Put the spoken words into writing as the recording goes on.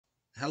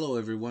Hello,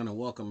 everyone, and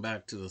welcome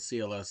back to the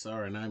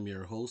CLSR, and I'm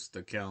your host,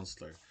 the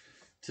counselor.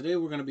 Today,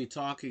 we're going to be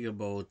talking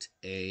about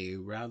a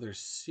rather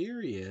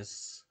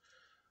serious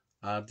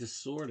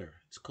disorder.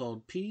 It's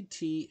called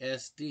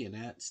PTSD, and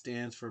that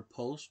stands for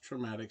post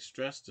traumatic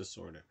stress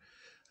disorder.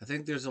 I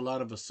think there's a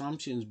lot of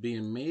assumptions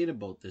being made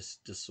about this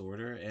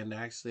disorder, and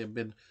actually, I've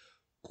been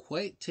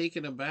quite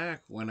taken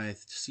aback when I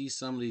see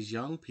some of these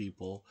young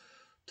people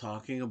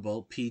talking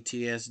about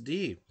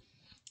PTSD.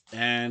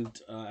 And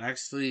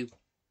actually,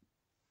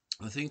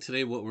 I think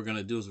today what we're going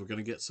to do is we're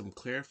going to get some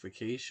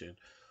clarification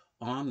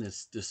on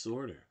this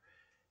disorder.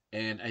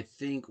 And I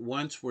think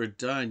once we're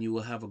done, you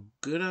will have a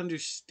good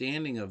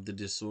understanding of the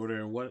disorder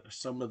and what are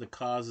some of the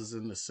causes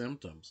and the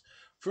symptoms.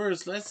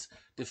 First, let's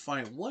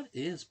define what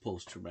is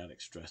post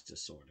traumatic stress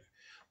disorder.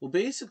 Well,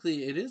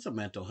 basically, it is a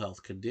mental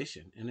health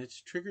condition and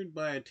it's triggered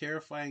by a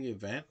terrifying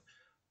event.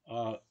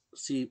 Uh,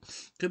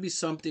 could be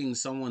something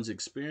someone's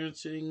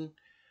experiencing,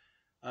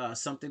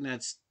 something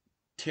that's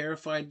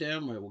terrified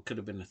them, or it could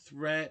have been a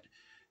threat,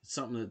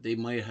 something that they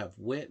might have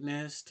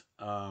witnessed.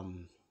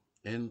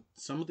 And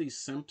some of these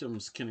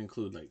symptoms can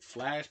include like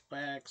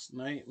flashbacks,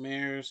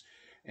 nightmares,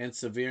 and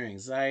severe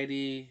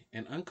anxiety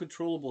and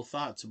uncontrollable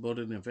thoughts about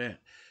an event.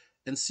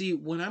 And see,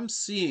 when I'm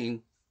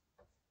seeing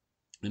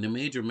in a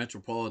major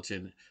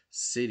metropolitan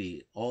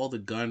city all the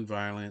gun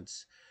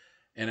violence,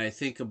 and I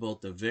think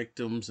about the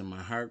victims, and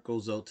my heart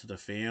goes out to the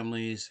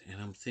families, and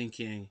I'm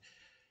thinking,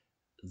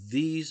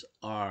 these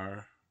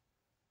are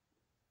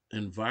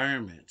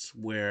environments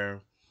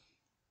where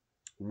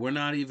we're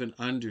not even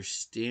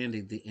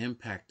understanding the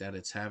impact that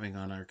it's having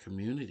on our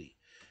community.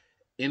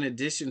 In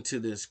addition to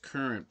this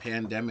current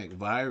pandemic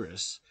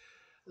virus,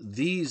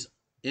 these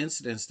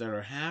incidents that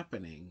are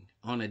happening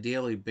on a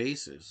daily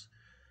basis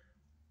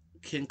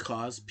can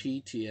cause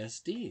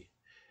PTSD.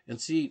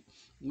 And see,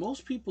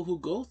 most people who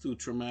go through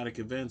traumatic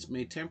events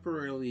may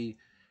temporarily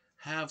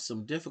have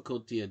some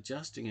difficulty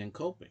adjusting and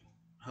coping.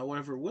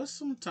 However, with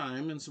some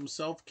time and some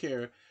self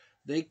care,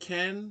 they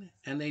can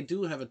and they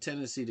do have a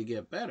tendency to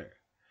get better.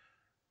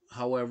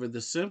 However, the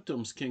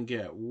symptoms can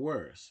get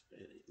worse,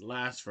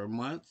 last for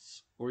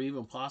months or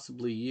even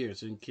possibly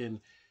years, and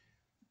can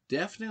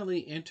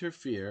definitely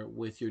interfere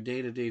with your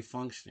day to day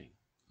functioning.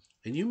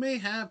 And you may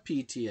have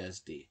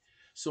PTSD.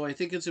 So I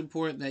think it's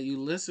important that you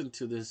listen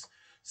to this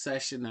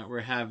session that we're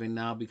having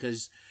now,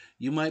 because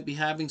you might be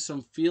having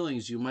some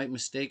feelings. You might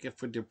mistake it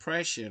for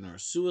depression or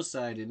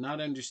suicide and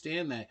not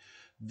understand that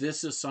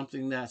this is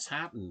something that's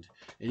happened.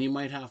 And you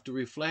might have to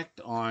reflect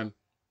on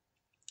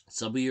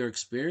some of your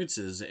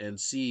experiences and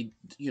see,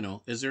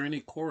 is there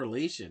any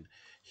correlation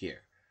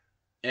here?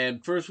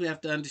 And first, we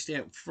have to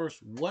understand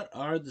first, what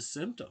are the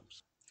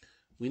symptoms?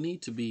 We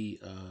need to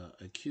be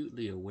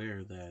acutely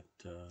aware that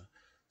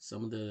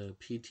some of the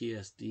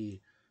PTSD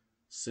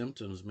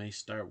symptoms may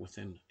start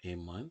within a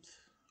month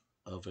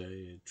of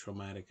a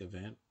traumatic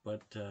event,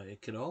 but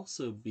it could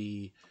also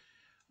be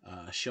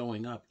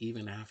showing up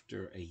even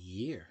after a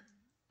year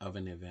of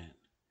an event.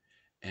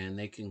 And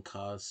they can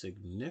cause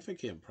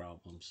significant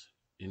problems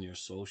in your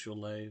social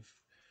life,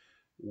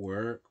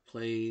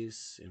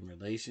 workplace, and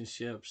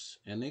relationships.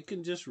 And they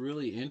can just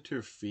really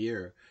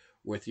interfere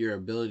with your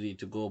ability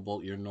to go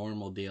about your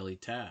normal daily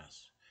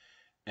tasks.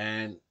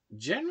 And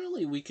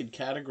generally, we could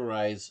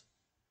categorize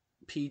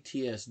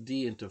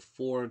PTSD into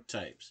four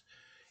types: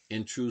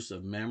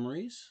 intrusive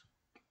memories,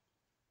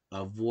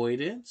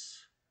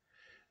 avoidance,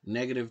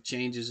 negative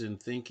changes in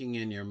thinking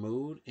and your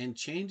mood, and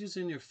changes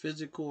in your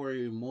physical or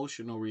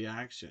emotional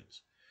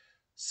reactions.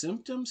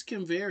 Symptoms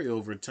can vary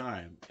over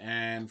time,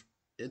 and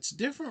it's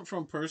different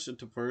from person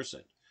to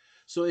person.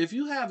 So if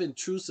you have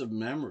intrusive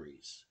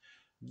memories,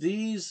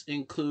 these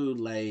include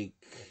like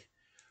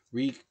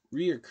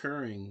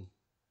reoccurring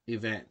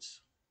events.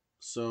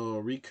 So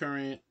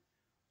recurrent,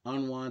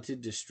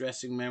 unwanted,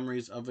 distressing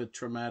memories of a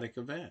traumatic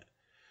event.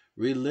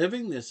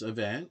 Reliving this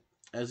event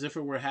as if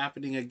it were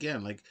happening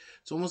again. Like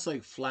it's almost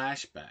like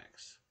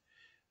flashbacks.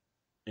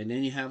 And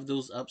then you have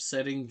those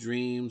upsetting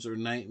dreams or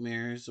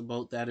nightmares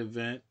about that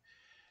event.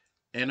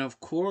 And of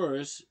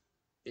course,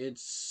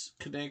 it's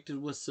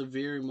connected with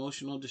severe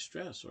emotional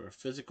distress or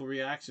physical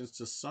reactions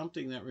to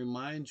something that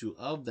reminds you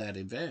of that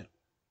event.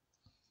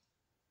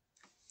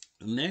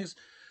 Next,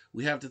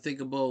 we have to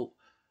think about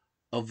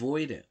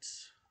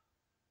avoidance.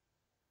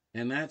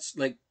 And that's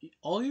like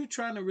all you're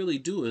trying to really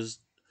do is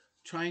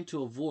trying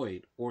to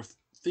avoid or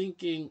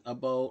thinking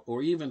about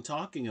or even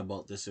talking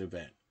about this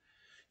event.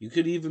 You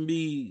could even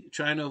be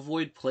trying to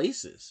avoid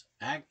places,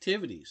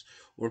 activities,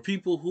 or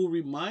people who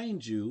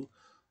remind you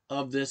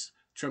of this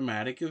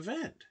traumatic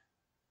event.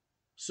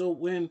 So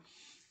when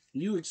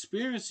you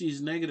experience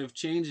these negative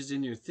changes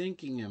in your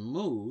thinking and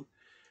mood,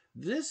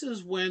 this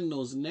is when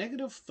those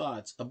negative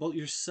thoughts about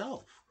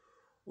yourself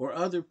or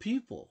other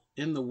people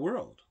in the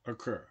world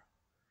occur.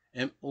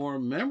 And or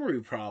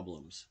memory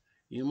problems.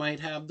 You might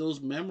have those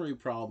memory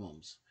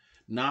problems,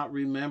 not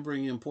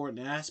remembering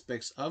important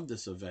aspects of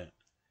this event.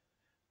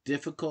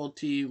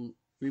 Difficulty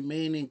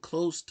remaining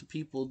close to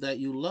people that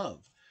you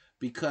love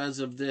because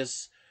of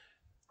this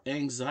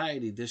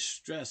anxiety, this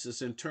stress,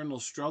 this internal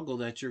struggle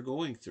that you're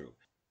going through.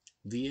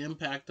 The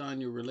impact on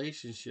your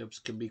relationships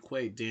can be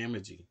quite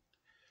damaging.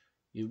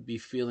 You'd be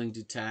feeling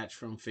detached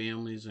from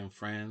families and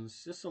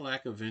friends, just a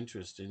lack of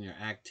interest in your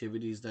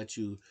activities that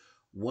you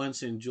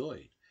once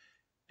enjoyed.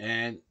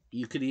 And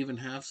you could even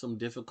have some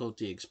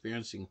difficulty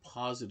experiencing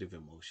positive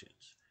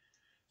emotions,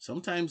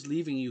 sometimes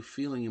leaving you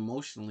feeling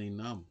emotionally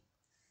numb.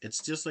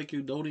 It's just like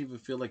you don't even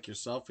feel like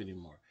yourself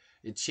anymore.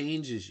 It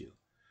changes you.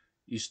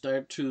 You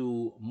start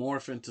to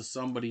morph into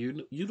somebody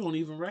you don't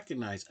even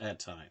recognize at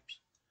times,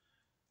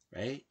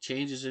 right?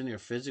 Changes in your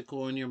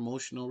physical and your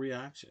emotional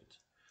reactions.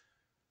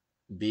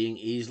 Being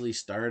easily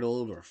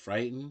startled or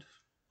frightened,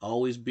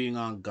 always being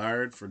on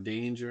guard for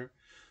danger,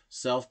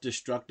 self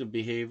destructive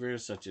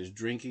behaviors such as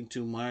drinking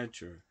too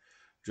much or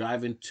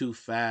driving too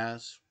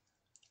fast,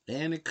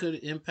 and it could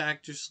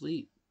impact your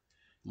sleep.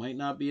 Might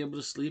not be able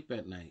to sleep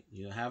at night.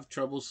 You have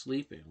trouble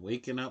sleeping,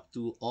 waking up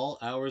through all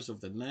hours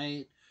of the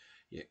night.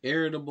 You're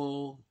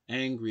irritable,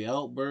 angry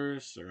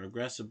outbursts, or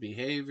aggressive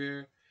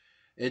behavior.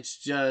 It's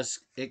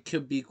just, it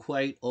could be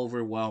quite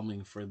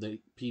overwhelming for the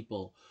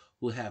people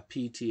who have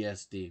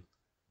PTSD.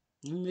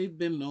 And they've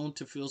been known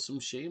to feel some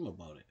shame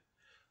about it.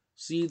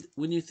 See,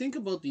 when you think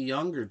about the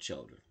younger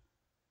children,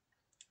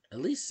 at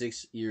least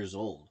 6 years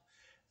old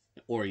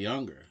or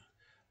younger,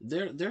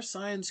 their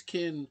signs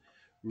can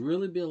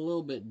really be a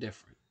little bit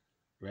different,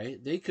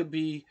 right? They could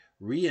be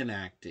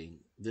reenacting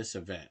this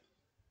event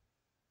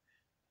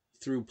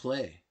through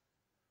play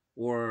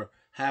or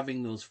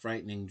having those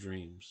frightening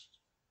dreams,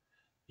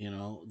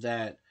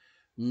 that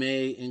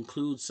may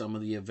include some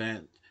of the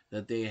event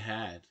that they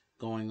had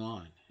going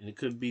on. And it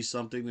could be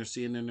something they're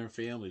seeing in their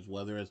families,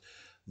 whether it's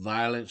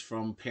violence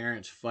from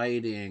parents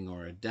fighting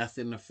or a death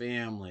in the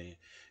family.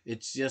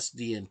 It's just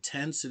the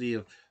intensity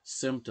of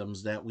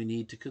symptoms that we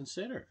need to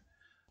consider.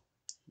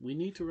 We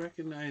need to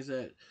recognize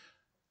that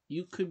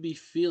you could be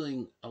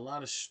feeling a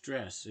lot of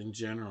stress in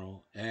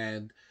general,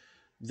 and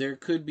there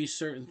could be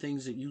certain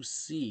things that you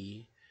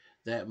see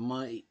that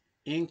might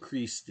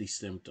increase the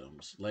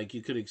symptoms. Like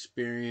you could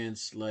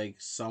experience like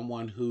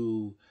someone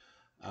who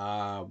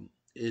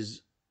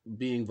is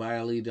being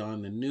violated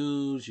on the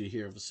news. You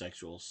hear of a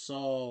sexual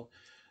assault.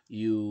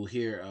 You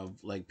hear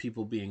of like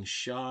people being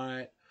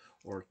shot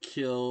or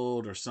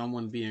killed or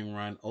someone being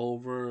run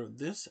over.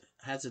 This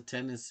has a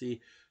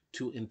tendency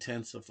to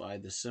intensify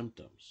the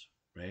symptoms,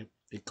 right?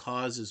 It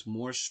causes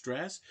more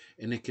stress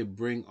and it could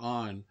bring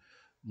on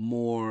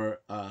more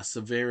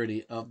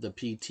severity of the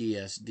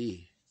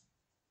PTSD.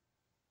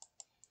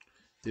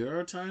 There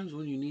are times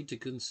when you need to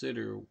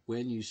consider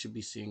when you should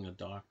be seeing a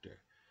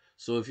doctor.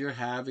 So if you're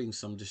having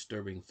some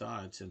disturbing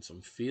thoughts and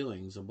some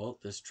feelings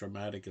about this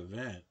traumatic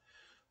event,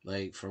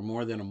 like for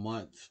more than a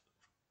month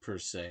per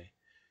se,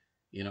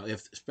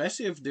 if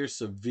especially if they're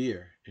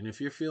severe and if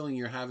you're feeling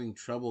you're having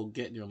trouble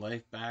getting your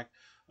life back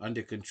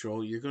under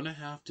control, you're going to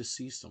have to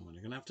see someone.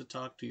 You're going to have to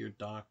talk to your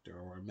doctor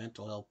or a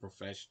mental health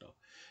professional.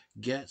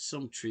 Get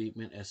some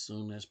treatment as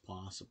soon as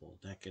possible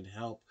that can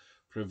help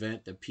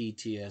prevent the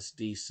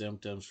PTSD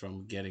symptoms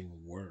from getting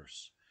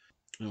worse.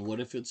 And what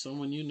if it's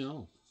someone you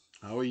know?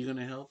 How are you going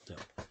to help them?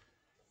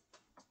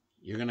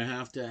 You're going to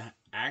have to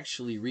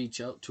actually reach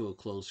out to a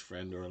close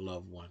friend or a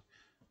loved one.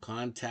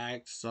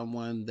 Contact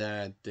someone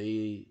that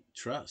they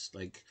trust.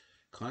 Like,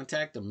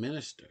 contact a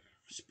minister,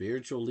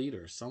 spiritual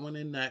leader, someone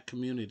in that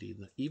community,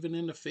 even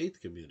in the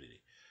faith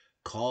community.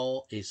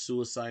 Call a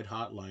suicide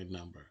hotline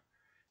number.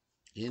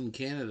 In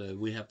Canada,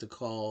 we have to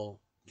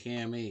call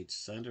CAMH,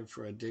 Center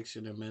for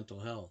Addiction and Mental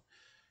Health.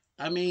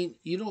 I mean,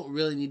 you don't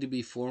really need to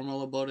be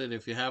formal about it.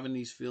 If you're having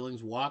these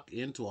feelings, walk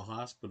into a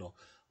hospital.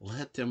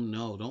 Let them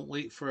know. Don't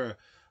wait for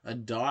a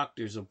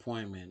doctor's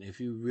appointment. If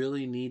you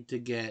really need to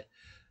get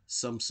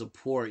some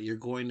support, you're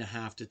going to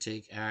have to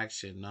take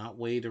action, not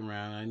wait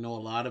around. I know a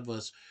lot of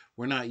us,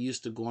 we're not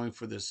used to going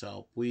for this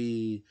help.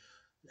 We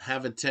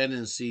have a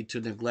tendency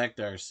to neglect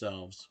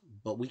ourselves,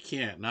 but we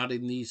can't, not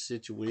in these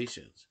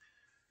situations.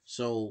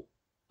 So,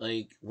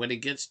 like, when it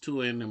gets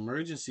to an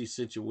emergency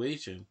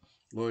situation,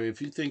 or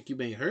if you think you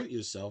may hurt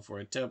yourself or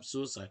attempt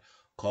suicide,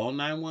 call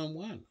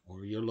 911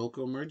 or your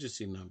local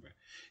emergency number.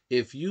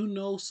 If you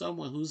know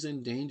someone who's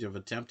in danger of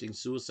attempting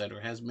suicide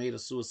or has made a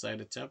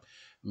suicide attempt,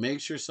 make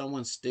sure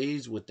someone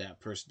stays with that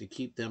person to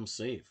keep them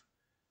safe.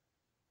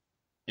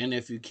 And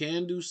if you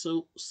can do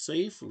so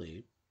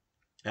safely,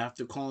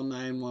 after calling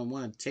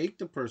 911, take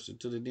the person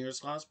to the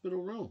nearest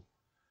hospital room.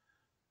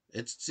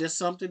 It's just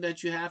something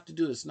that you have to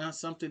do. It's not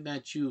something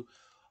that you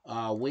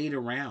wait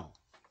around.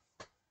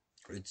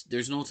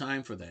 There's no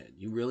time for that.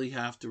 You really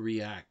have to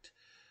react,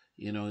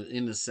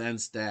 in the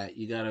sense that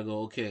you got to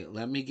go, okay,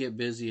 let me get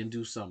busy and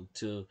do something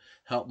to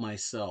help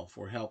myself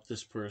or help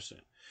this person.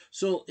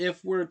 So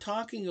if we're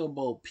talking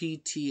about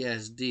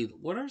PTSD,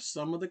 what are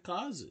some of the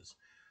causes?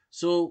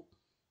 So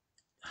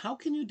how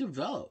can you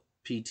develop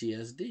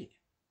PTSD?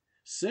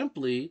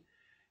 Simply,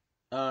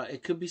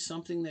 it could be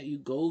something that you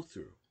go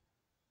through.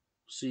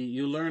 See,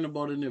 you learn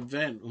about an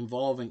event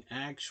involving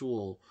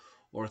actual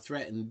or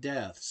threatened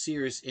death,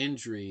 serious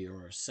injury,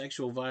 or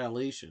sexual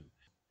violation.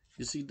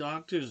 You see,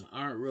 doctors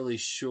aren't really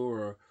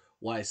sure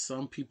why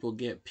some people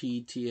get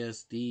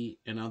PTSD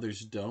and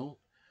others don't.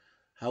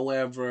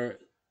 However,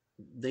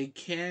 they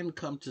can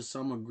come to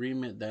some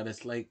agreement that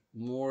it's like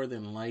more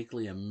than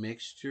likely a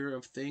mixture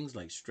of things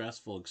like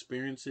stressful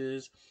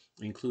experiences,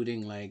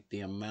 including like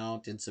the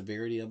amount and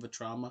severity of a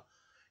trauma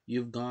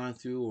you've gone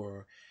through,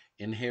 or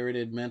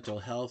inherited mental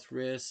health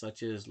risks,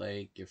 such as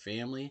like your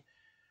family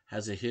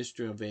has a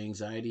history of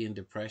anxiety and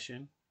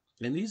depression.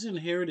 And these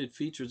inherited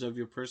features of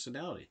your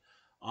personality,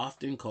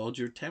 often called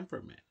your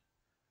temperament.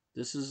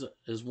 This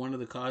is one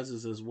of the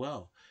causes as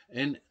well.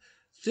 And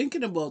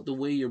thinking about the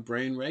way your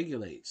brain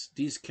regulates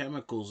these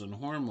chemicals and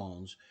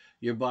hormones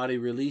your body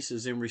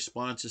releases in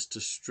responses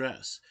to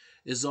stress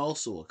is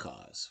also a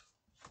cause.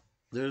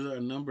 There's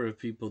a number of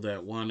people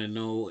that want to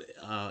know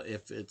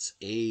if it's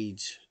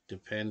age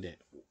dependent,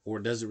 or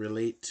does it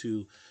relate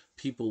to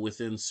people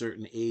within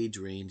certain age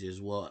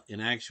ranges. Well, in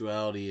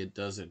actuality, it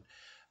doesn't.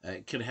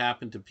 It could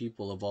happen to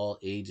people of all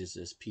ages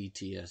as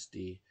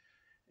PTSD.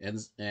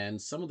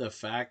 And some of the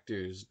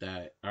factors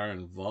that are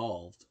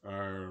involved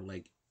are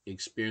like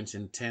experience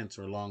intense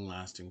or long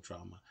lasting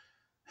trauma,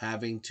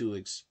 having to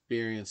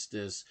experience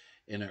this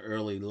in an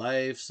early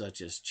life,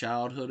 such as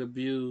childhood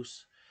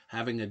abuse,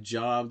 having a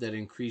job that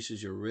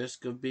increases your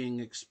risk of being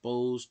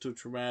exposed to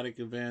traumatic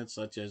events,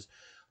 such as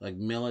like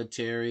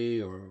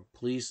military or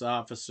police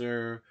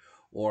officer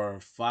or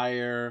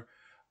fire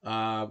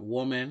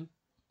woman.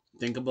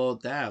 Think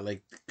about that.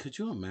 Like, could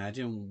you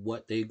imagine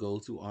what they go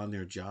through on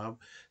their job?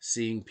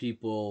 Seeing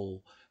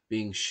people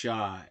being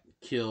shot,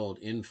 killed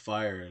in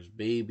fires,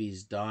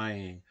 babies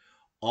dying.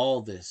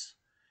 All this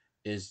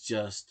is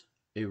just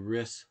a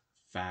risk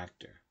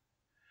factor.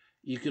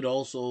 You could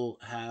also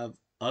have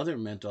other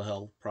mental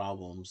health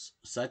problems,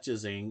 such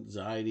as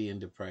anxiety and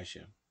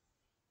depression,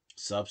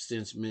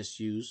 substance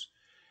misuse,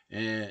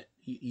 and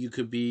you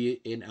could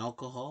be an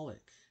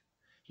alcoholic.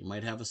 You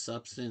might have a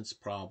substance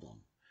problem.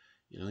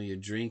 Your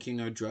drinking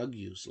or drug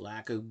use,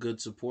 lack of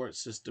good support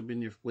system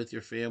with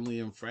your family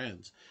and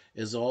friends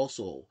is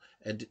also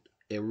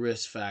a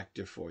risk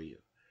factor for you,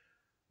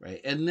 right?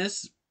 And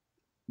this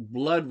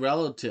blood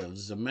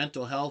relatives, the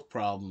mental health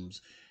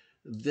problems,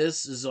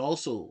 this is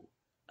also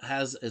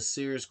has a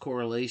serious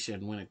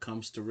correlation when it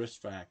comes to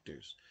risk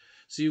factors.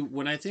 See,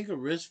 when I think of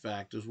risk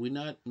factors, we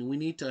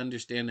need to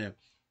understand that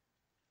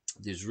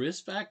there's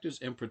risk factors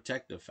and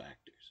protective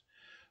factors.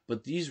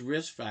 But these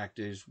risk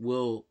factors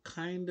will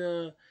kind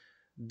of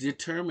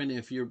determine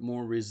if you're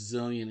more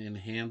resilient in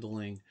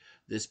handling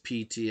this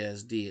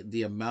PTSD,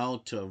 the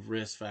amount of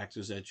risk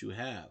factors that you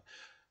have.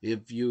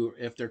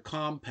 If they're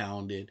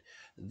compounded,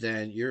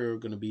 then you're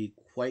going to be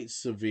quite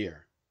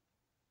severe.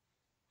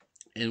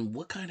 And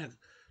what kind of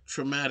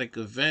traumatic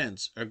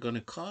events are going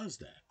to cause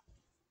that?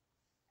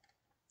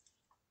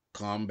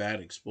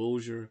 Combat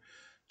exposure,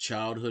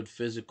 childhood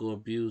physical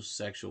abuse,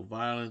 sexual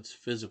violence,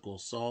 physical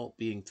assault,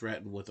 being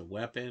threatened with a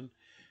weapon,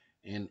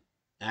 an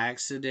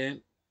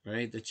accident,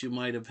 right, that you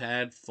might have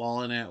had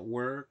falling at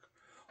work,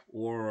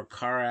 or a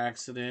car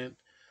accident.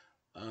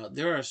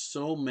 There are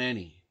so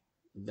many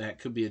that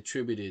could be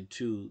attributed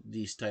to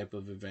these type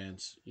of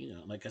events.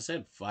 Like I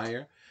said,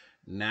 fire,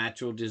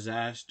 natural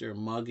disaster,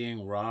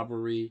 mugging,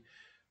 robbery,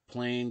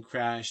 plane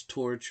crash,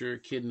 torture,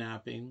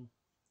 kidnapping,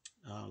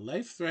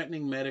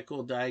 life-threatening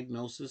medical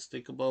diagnosis.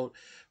 Think about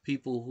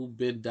people who've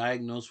been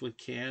diagnosed with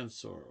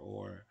cancer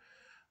or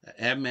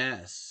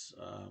MS,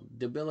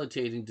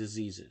 debilitating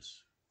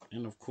diseases,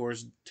 and of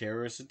course,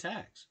 terrorist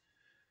attacks.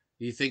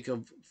 You think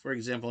of, for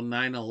example,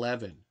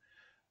 9/11.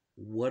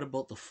 What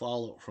about the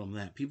fallout from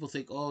that? People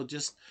think, oh,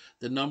 just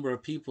the number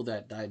of people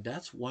that died.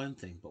 That's one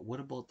thing. But what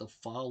about the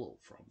fallout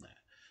from that?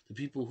 The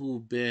people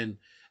who've been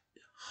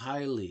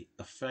highly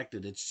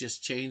affected. It's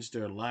just changed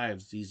their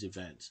lives, these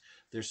events.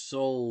 They're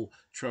so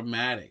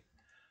traumatic,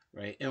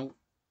 right? And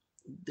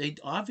they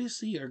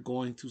obviously are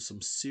going through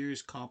some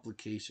serious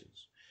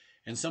complications.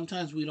 And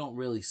sometimes we don't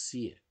really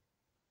see it.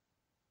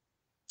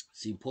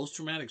 See, post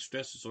traumatic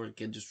stress disorder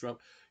can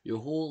disrupt your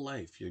whole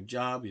life, your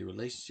job, your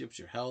relationships,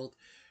 your health,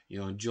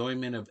 your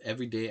enjoyment of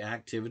everyday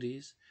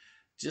activities.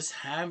 Just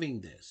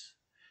having this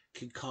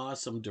can cause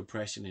some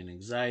depression and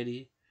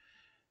anxiety,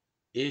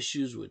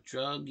 issues with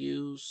drug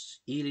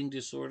use, eating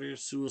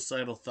disorders,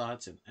 suicidal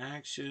thoughts and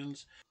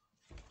actions.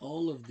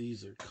 All of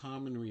these are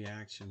common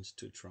reactions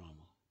to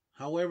trauma.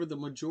 However, the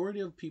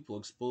majority of people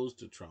exposed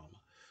to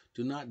trauma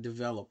do not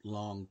develop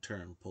long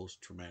term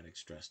post traumatic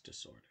stress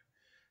disorder.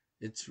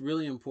 It's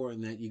really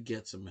important that you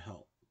get some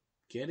help.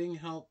 Getting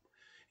help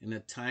in a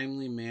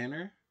timely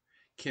manner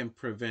can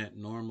prevent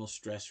normal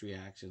stress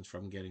reactions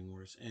from getting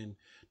worse and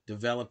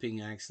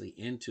developing actually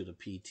into the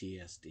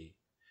PTSD.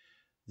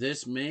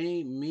 This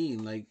may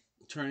mean like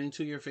turning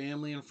to your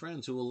family and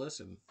friends who will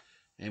listen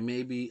and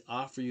maybe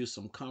offer you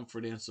some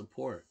comfort and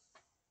support,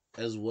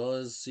 as well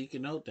as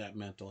seeking out that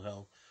mental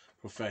health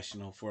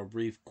professional for a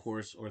brief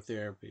course or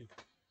therapy.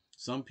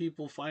 Some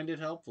people find it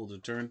helpful to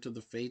turn to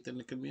the faith in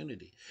the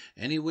community.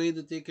 Any way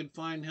that they can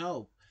find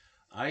help,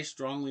 I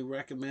strongly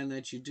recommend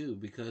that you do,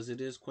 because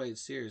it is quite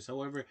serious.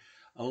 However,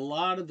 a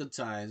lot of the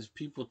times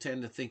people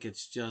tend to think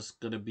it's just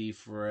going to be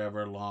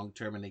forever, long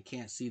term, and they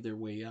can't see their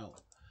way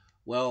out.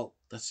 Well,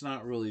 That's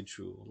not really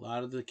true. A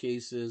lot of the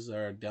cases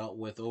are dealt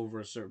with over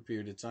a certain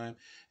period of time,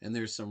 and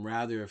there's some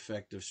rather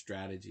effective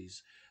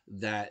strategies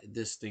that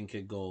this thing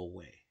could go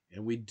away.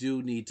 And we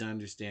do need to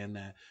understand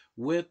that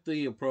with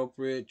the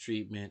appropriate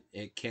treatment,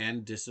 it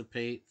can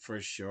dissipate for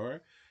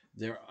sure.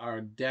 There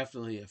are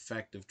definitely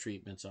effective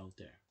treatments out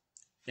there.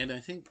 And I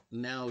think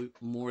now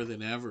more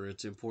than ever,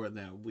 it's important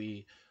that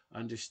we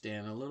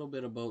understand a little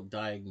bit about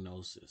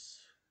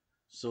diagnosis.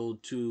 So,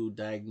 to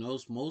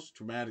diagnose most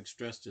traumatic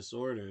stress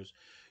disorders,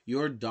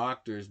 your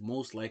doctor is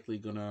most likely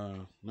going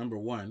to, number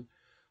one,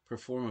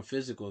 perform a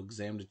physical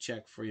exam to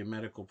check for your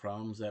medical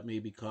problems that may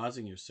be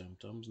causing your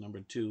symptoms.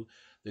 Number two,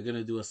 they're going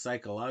to do a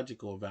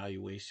psychological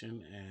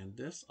evaluation, and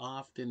this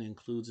often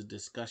includes a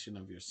discussion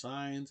of your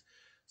signs,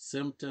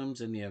 symptoms,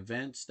 and the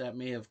events that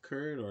may have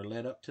occurred or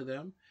led up to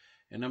them.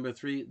 And number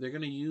three, they're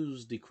going to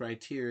use the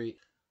criteria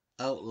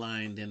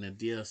outlined in the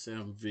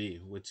DSM-V,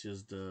 which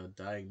is the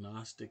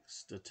Diagnostic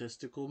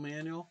Statistical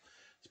Manual.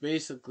 It's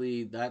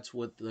basically, that's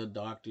what the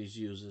doctors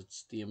use.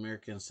 It's the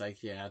American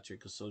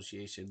Psychiatric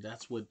Association.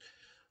 That's what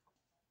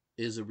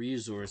is a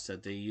resource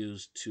that they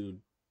use to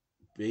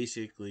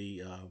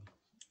basically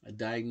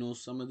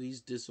diagnose some of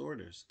these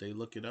disorders. They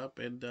look it up,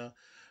 and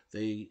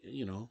they,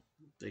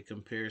 they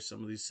compare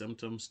some of these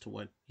symptoms to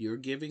what you're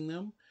giving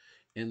them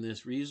in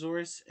this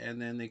resource,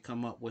 and then they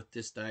come up with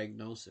this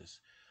diagnosis.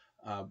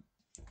 Uh,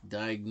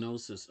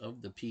 Diagnosis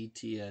of the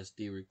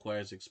PTSD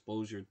requires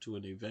exposure to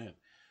an event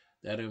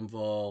that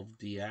involved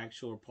the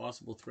actual or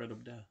possible threat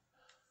of death,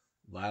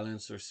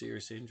 violence, or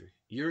serious injury.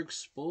 Your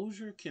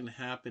exposure can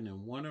happen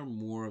in one or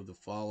more of the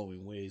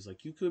following ways.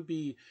 Like, you could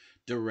be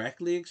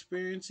directly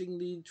experiencing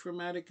the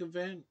traumatic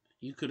event,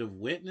 you could have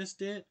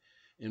witnessed it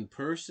in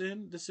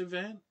person, this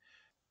event.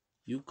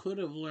 You could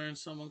have learned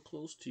someone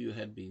close to you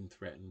had been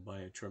threatened by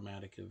a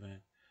traumatic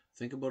event.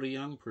 Think about a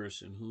young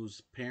person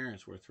whose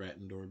parents were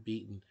threatened or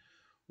beaten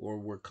or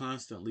were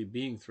constantly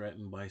being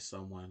threatened by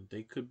someone.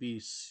 They could be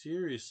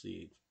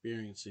seriously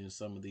experiencing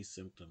some of these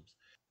symptoms.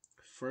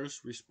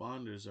 First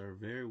responders are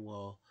very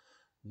well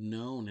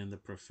known in the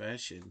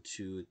profession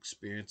to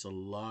experience a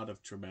lot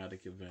of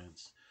traumatic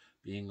events,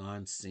 being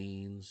on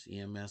scenes,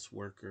 EMS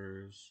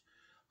workers,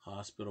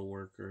 hospital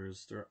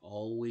workers. They're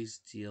always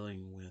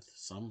dealing with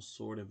some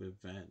sort of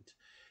event.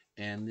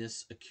 And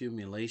this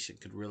accumulation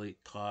could really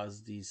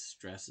cause these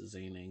stresses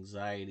and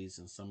anxieties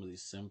and some of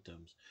these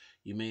symptoms.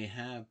 You may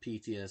have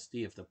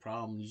PTSD if the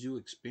problems you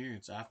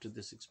experience after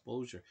this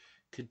exposure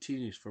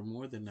continues for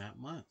more than that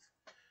month.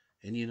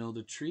 And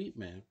the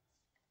treatment,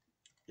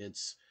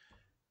 it's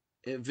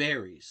it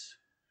varies,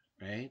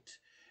 right?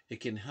 It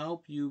can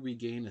help you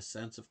regain a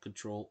sense of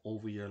control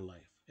over your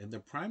life. And the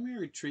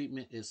primary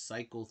treatment is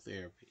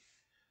psychotherapy.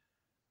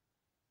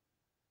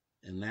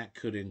 And that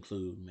could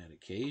include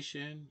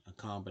medication, a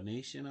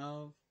combination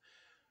of,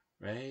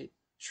 right?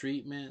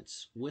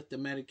 Treatments with the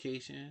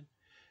medication,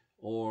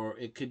 or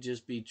it could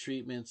just be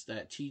treatments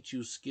that teach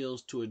you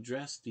skills to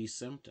address these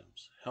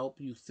symptoms, help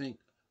you think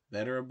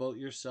better about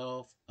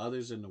yourself,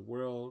 others in the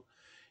world.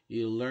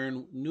 You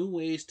learn new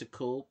ways to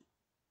cope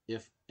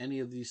if any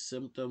of these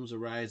symptoms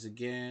arise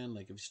again,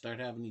 like if you start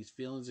having these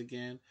feelings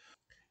again.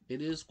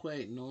 It is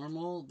quite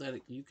normal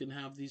that you can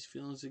have these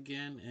feelings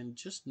again, and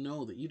just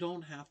know that you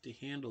don't have to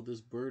handle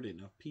this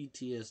burden of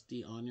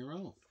PTSD on your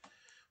own.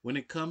 When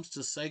it comes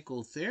to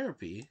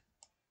psychotherapy,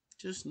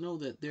 just know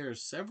that there are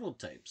several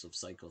types of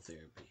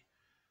psychotherapy.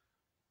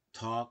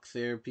 Talk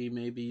therapy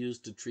may be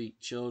used to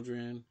treat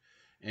children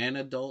and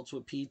adults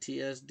with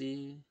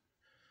PTSD,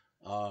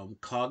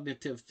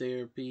 cognitive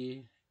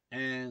therapy,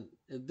 and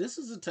this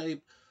is a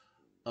type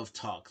of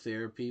talk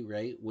therapy,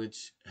 right,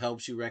 which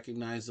helps you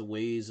recognize the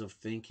ways of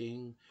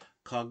thinking,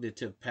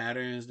 cognitive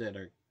patterns that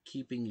are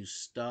keeping you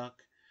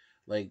stuck,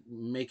 like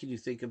making you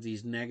think of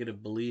these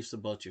negative beliefs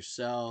about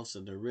yourselves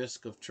and the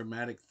risk of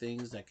traumatic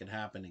things that could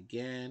happen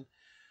again.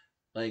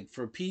 Like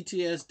for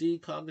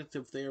PTSD,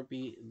 cognitive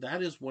therapy,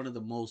 that is one of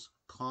the most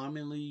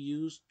commonly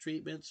used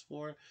treatments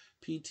for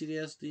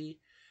PTSD,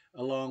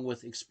 along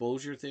with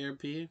exposure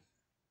therapy,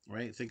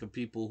 right? Think of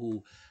people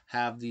who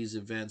have these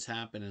events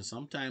happen, and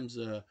sometimes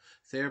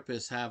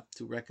therapists have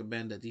to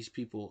recommend that these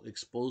people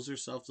expose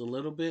themselves a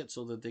little bit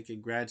so that they can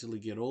gradually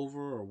get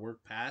over or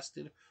work past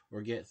it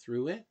or get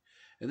through it.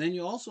 And then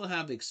you also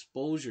have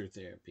exposure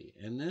therapy,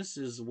 and this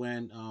is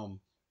when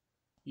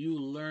you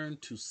learn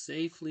to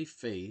safely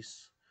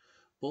face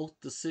both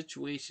the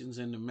situations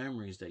and the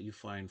memories that you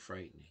find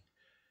frightening.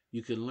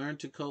 You can learn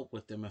to cope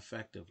with them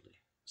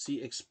effectively.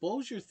 See,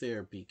 exposure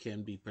therapy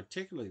can be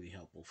particularly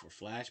helpful for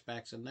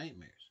flashbacks and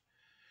nightmares.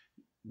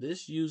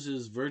 This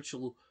uses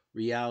virtual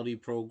reality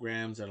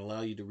programs that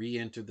allow you to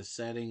re-enter the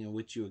setting in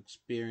which you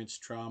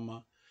experienced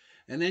trauma.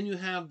 And then you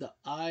have the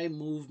eye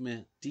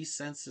movement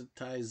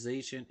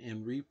desensitization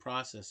and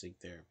reprocessing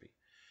therapy,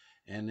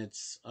 and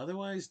it's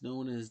otherwise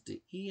known as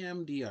the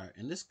EMDR.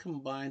 And this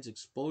combines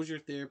exposure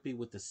therapy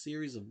with a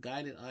series of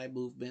guided eye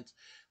movements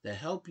that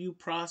help you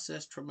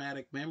process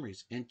traumatic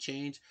memories and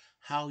change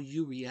how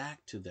you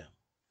react to them.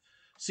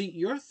 See,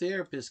 your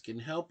therapist can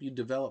help you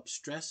develop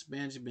stress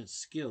management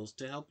skills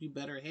to help you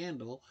better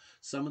handle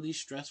some of these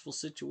stressful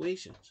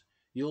situations.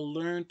 You'll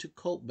learn to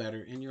cope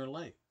better in your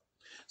life.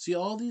 See,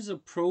 all these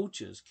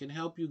approaches can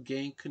help you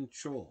gain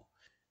control,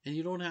 and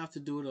you don't have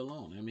to do it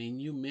alone. I mean,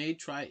 you may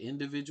try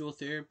individual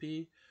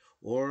therapy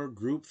or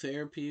group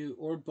therapy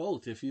or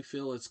both if you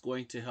feel it's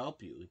going to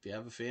help you. If you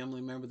have a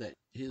family member that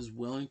is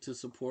willing to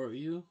support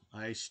you,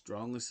 I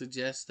strongly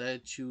suggest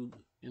that you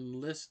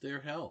enlist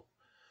their help.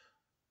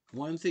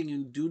 One thing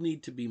you do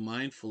need to be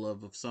mindful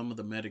of some of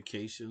the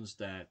medications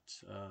that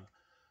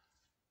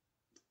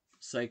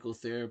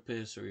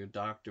psychotherapist or your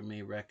doctor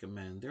may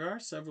recommend. There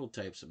are several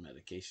types of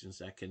medications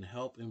that can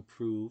help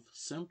improve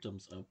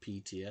symptoms of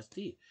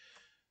PTSD.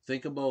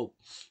 Think about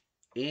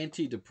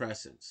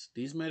antidepressants.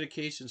 These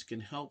medications can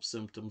help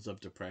symptoms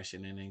of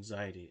depression and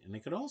anxiety, and they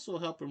can also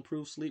help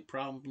improve sleep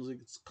problems and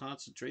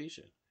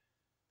concentration,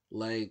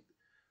 like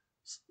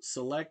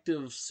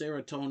selective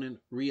serotonin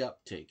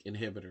reuptake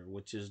inhibitor,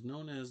 which is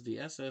known as the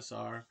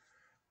SSRI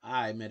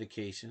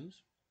medications,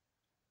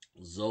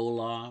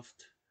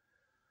 Zoloft,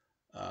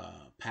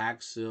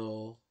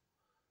 Paxil,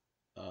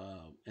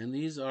 and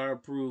these are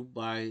approved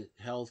by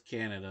Health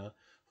Canada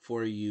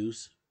for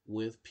use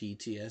with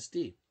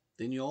PTSD.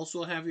 Then you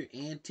also have your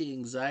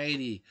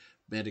anti-anxiety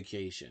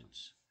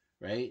medications,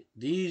 right?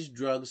 These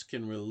drugs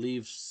can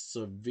relieve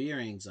severe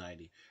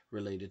anxiety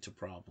related to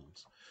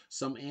problems.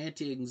 Some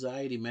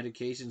anti-anxiety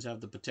medications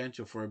have the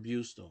potential for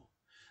abuse, though.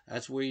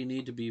 That's where you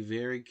need to be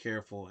very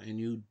careful, and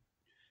you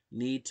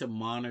need to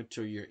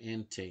monitor your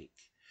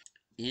intake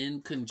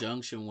in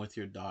conjunction with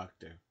your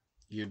doctor.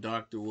 Your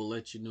doctor will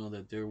let you know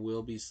that there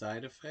will be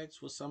side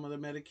effects with some of the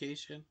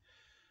medication.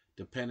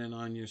 Depending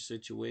on your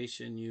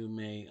situation, you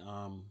may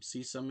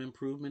see some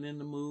improvement in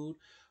the mood,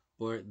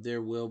 but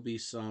there will be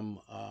some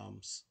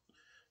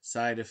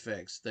side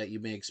effects that you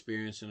may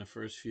experience in the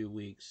first few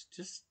weeks.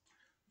 Just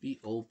be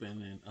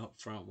open and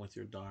upfront with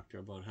your doctor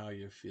about how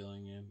you're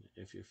feeling and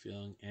if you're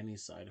feeling any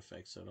side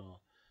effects at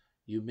all.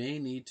 You may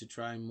need to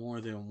try more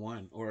than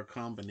one or a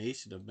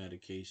combination of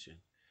medication.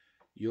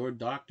 Your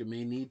doctor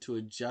may need to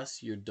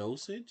adjust your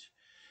dosage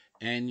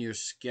and your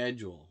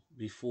schedule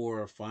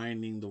before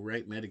finding the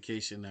right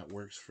medication that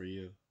works for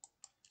you.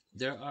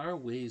 There are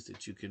ways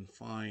that you can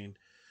find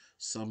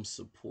some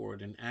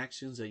support and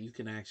actions that you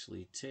can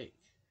actually take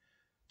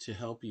to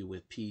help you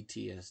with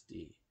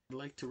PTSD. I'd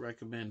like to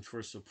recommend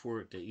for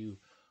support that you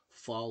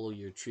follow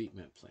your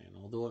treatment plan.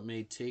 Although it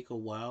may take a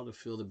while to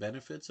feel the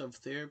benefits of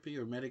therapy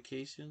or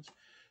medications,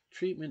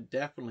 treatment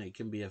definitely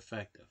can be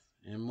effective,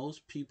 and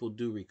most people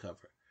do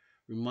recover.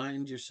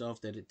 Remind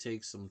yourself that it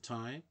takes some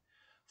time.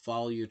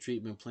 Follow your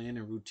treatment plan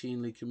and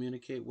routinely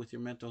communicate with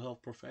your mental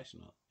health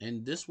professional.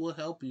 And this will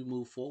help you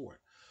move forward.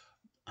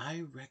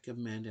 I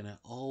recommend, and I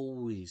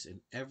always,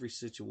 in every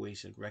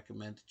situation,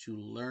 recommend that you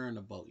learn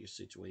about your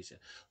situation.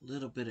 A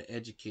little bit of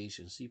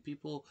education. See,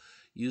 people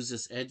use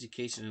this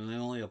education and they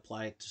only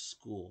apply it to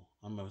school.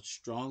 I'm a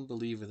strong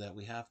believer that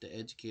we have to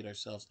educate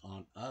ourselves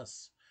on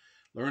us,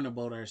 learn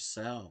about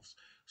ourselves.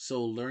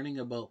 So learning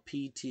about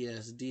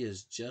PTSD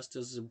is just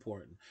as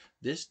important.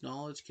 This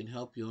knowledge can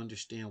help you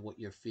understand what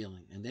you're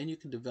feeling, and then you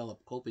can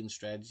develop coping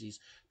strategies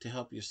to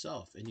help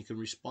yourself, and you can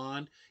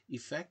respond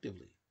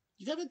effectively.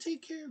 You got to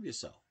take care of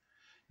yourself.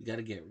 You got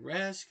to get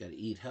rest. You got to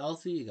eat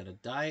healthy. You got to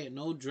diet,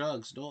 no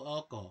drugs, no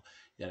alcohol.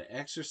 You got to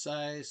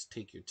exercise,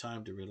 take your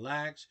time to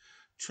relax.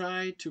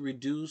 Try to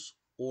reduce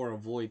or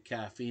avoid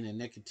caffeine and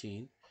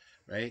nicotine,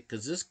 right?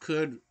 Because this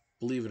could,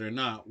 believe it or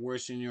not,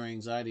 worsen your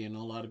anxiety. And a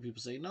lot of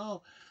people say,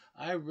 no,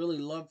 I really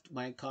loved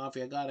my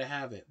coffee. I got to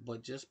have it.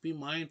 But just be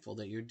mindful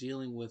that you're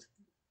dealing with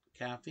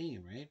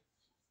caffeine, right?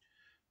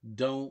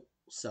 Don't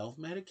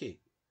self-medicate.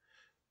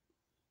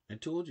 I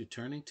told you,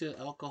 turning to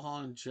alcohol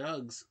and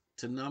drugs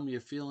to numb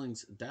your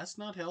feelings, that's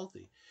not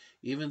healthy.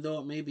 Even though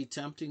it may be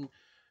tempting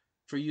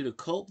for you to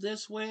cope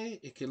this way,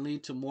 it can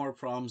lead to more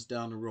problems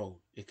down the road.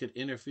 It could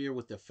interfere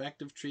with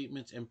effective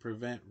treatments and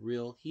prevent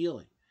real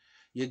healing.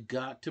 You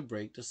got to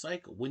break the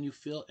cycle. When you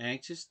feel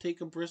anxious,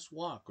 take a brisk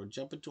walk or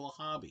jump into a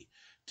hobby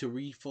to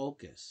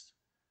refocus.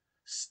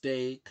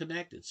 Stay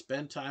connected.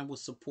 Spend time with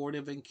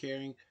supportive and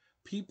caring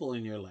people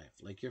in your life,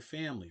 like your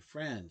family,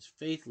 friends,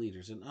 faith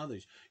leaders, and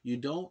others. You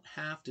don't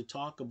have to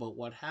talk about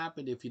what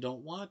happened if you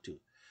don't want to.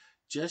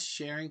 Just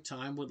sharing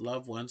time with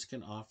loved ones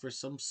can offer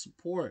some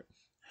support,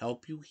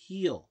 help you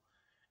heal,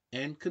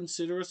 and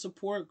consider a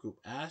support group.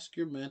 Ask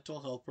your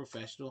mental health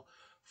professional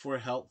for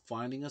help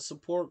finding a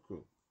support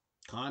group.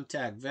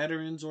 Contact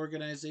veterans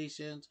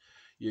organizations,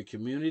 your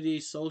community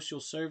social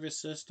service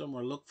system,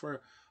 or look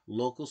for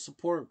local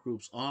support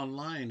groups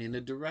online in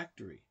a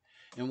directory.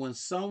 And when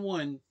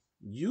someone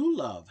you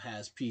love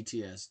has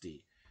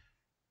PTSD,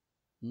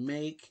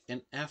 make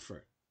an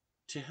effort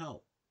to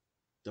help.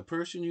 The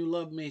person you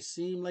love may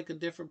seem like a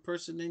different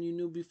person than you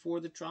knew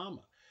before the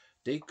trauma.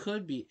 They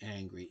could be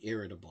angry,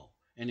 irritable,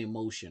 and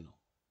emotional,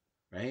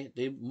 right?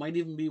 They might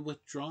even be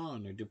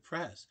withdrawn or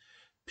depressed.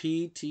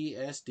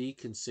 PTSD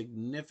can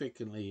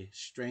significantly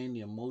strain the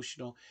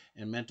emotional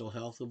and mental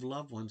health of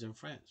loved ones and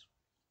friends.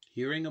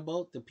 Hearing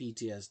about the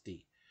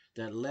PTSD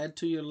that led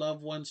to your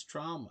loved one's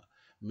trauma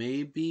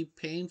may be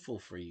painful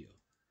for you.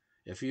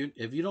 If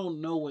you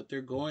don't know what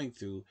they're going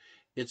through,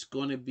 it's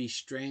going to be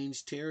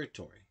strange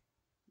territory.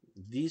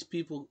 These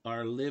people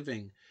are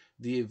living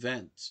the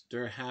events.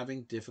 They're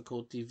having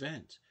difficult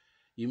events.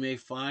 You may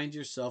find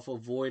yourself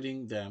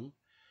avoiding them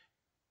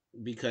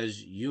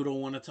because you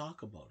don't want to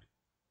talk about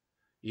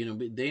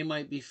it. They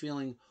might be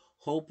feeling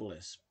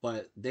hopeless,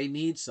 but they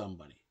need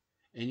somebody,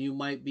 and you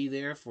might be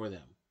there for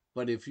them.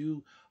 But if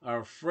you are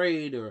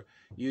afraid or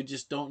you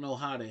just don't know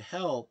how to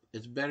help,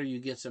 it's better you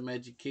get some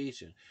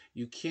education.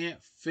 You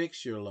can't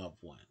fix your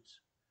loved ones,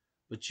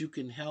 but you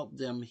can help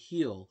them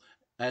heal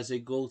as they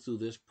go through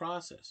this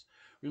process.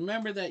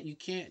 Remember that you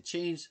can't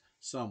change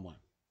someone,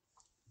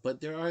 but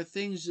there are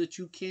things that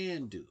you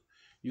can do.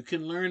 You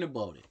can learn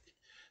about it.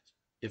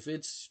 If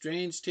it's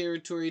strange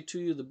territory to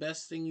you, the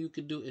best thing you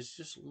can do is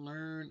just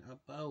learn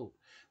about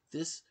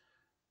this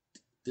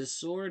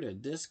disorder.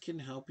 This can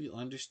help you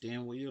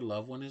understand what your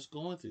loved one is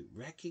going through.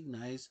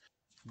 Recognize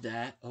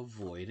that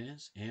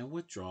avoidance and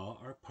withdrawal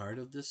are part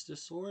of this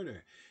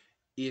disorder.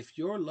 If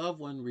your loved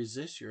one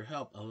resists your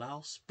help,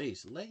 allow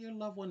space. Let your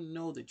loved one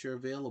know that you're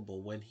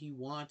available when he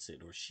wants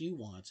it or she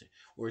wants it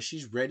or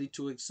she's ready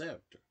to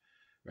accept it,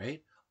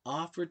 right?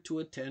 Offer to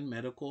attend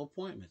medical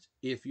appointments.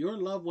 If your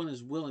loved one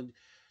is willing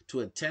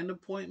to attend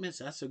appointments,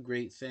 that's a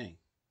great thing.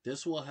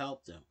 This will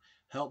help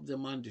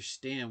them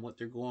understand what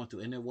they're going through,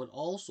 and it would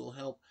also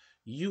help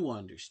you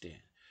understand.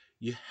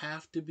 You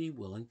have to be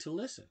willing to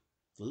listen.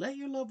 Let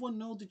your loved one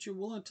know that you're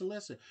willing to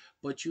listen,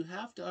 but you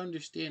have to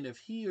understand if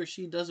he or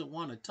she doesn't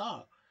want to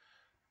talk,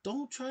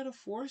 don't try to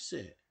force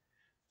it.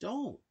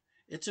 Don't.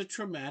 It's a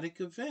traumatic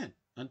event.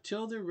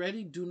 Until they're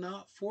ready, do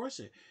not force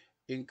it.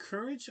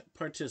 Encourage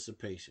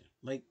participation,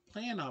 like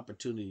plan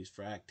opportunities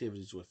for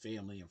activities with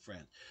family and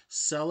friends.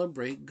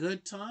 Celebrate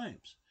good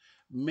times.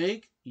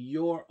 Make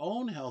your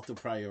own health a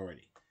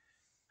priority.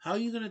 How are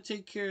you going to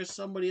take care of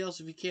somebody else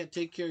if you can't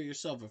take care of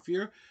yourself? If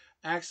you're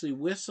actually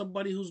with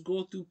somebody who's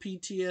going through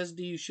PTSD,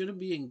 you shouldn't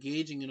be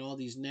engaging in all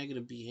these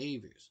negative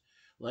behaviors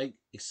like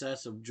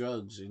excessive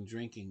drugs and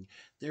drinking.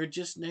 They're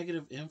just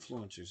negative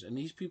influencers, and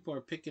these people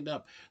are picking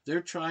up. They're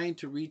trying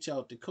to reach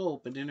out to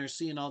cope, and then they're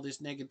seeing all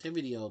this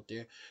negativity out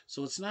there,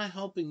 so it's not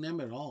helping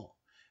them at all.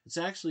 It's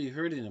actually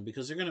hurting them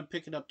because they're going to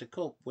pick it up to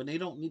cope when they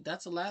don't need.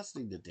 That's the last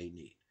thing that they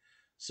need.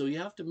 So you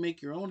have to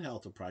make your own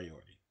health a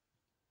priority,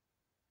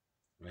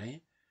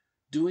 right?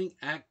 Doing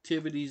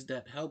activities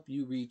that help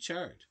you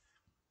recharge,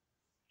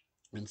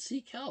 and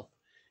seek help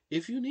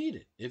if you need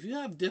it. If you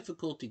have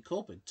difficulty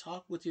coping,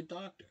 talk with your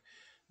doctor.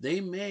 They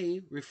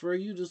may refer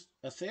you to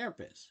a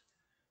therapist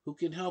who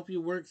can help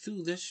you work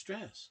through this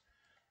stress,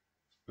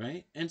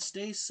 right? And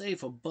stay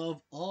safe. Above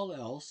all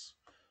else,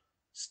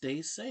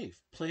 stay safe.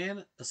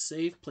 Plan a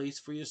safe place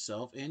for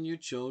yourself and your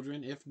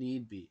children if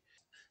need be.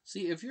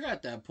 See, if you're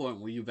at that point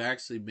where you've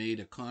actually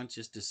made a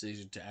conscious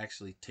decision to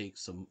actually take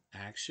some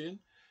action,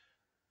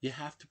 you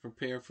have to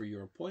prepare for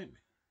your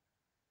appointment,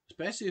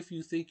 especially if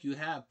you think you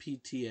have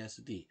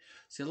PTSD.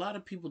 See, a lot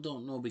of people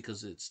don't know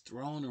because it's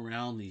thrown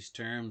around these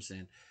terms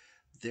and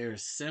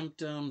there's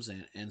symptoms,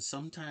 and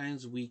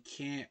sometimes we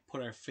can't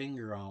put our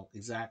finger on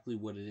exactly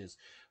what it is.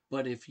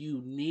 But if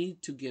you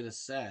need to get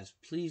assessed,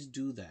 please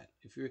do that.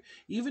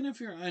 Even if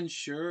you're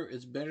unsure,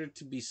 it's better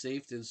to be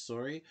safe than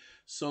sorry.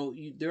 So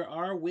there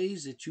are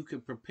ways that you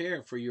can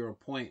prepare for your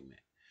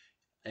appointment.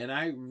 And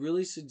I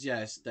really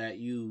suggest that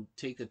you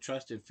take a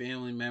trusted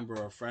family member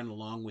or friend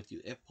along with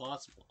you if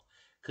possible,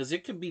 because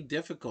it can be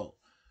difficult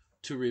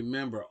to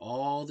remember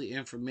all the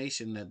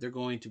information that they're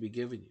going to be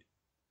giving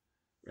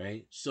you,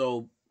 right?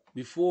 So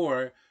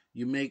before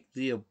you make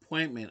the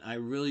appointment, I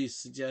really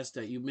suggest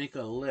that you make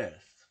a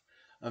list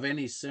of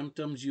any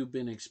symptoms you've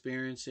been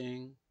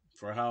experiencing,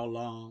 for how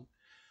long,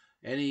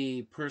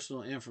 any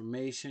personal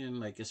information,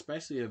 like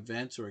especially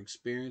events or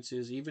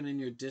experiences, even in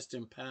your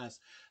distant past,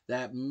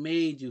 that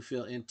made you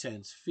feel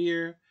intense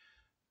fear,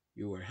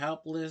 you were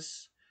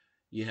helpless,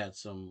 you had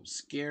some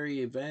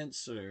scary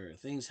events or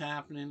things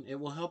happening. It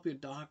will help your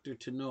doctor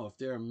to know if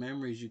there are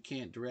memories you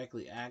can't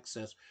directly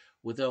access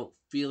without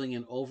feeling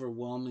an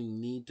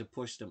overwhelming need to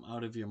push them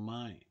out of your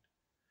mind.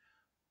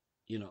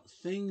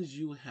 Things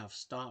you have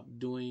stopped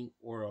doing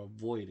or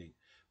avoiding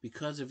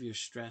because of your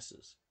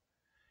stresses,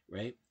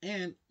 right?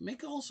 And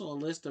make also a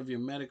list of your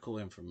medical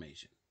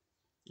information,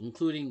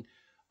 including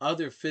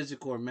other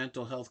physical or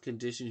mental health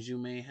conditions you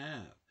may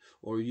have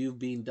or you've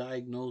been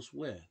diagnosed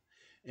with,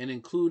 and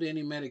include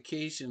any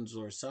medications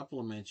or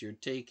supplements you're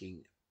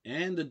taking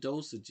and the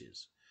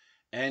dosages.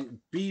 And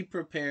be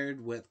prepared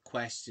with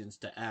questions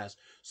to ask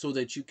so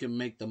that you can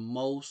make the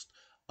most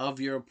of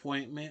your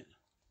appointment.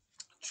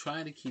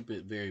 Try to keep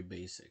it very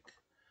basic.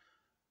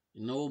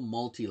 No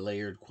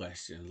multi-layered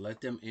questions.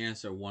 Let them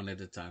answer one at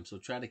a time. So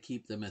try to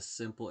keep them as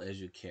simple as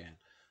you can.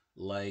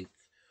 Like,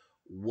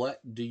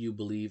 what do you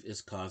believe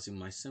is causing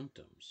my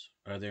symptoms?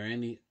 Are there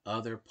any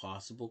other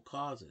possible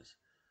causes?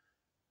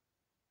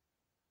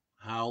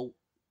 How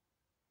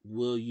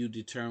will you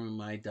determine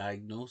my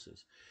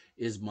diagnosis?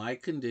 Is my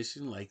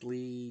condition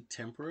likely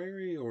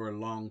temporary or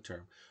long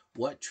term?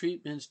 What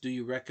treatments do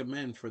you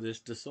recommend for this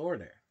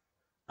disorder?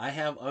 I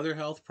have other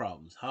health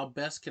problems. How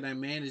best can I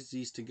manage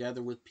these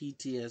together with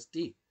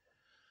PTSD?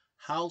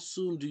 How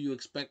soon do you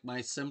expect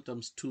my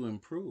symptoms to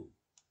improve?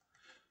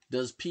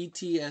 Does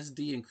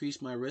PTSD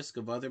increase my risk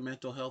of other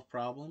mental health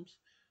problems?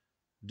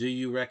 Do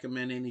you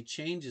recommend any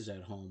changes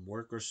at home,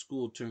 work, or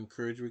school to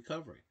encourage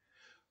recovery?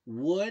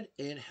 Would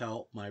it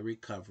help my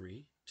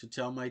recovery to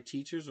tell my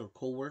teachers or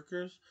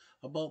coworkers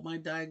about my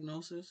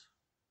diagnosis?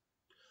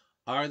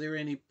 Are there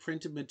any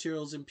printed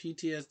materials in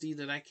PTSD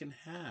that I can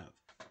have?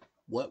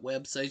 What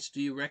websites do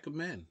you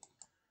recommend?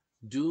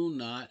 Do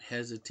not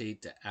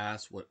hesitate to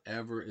ask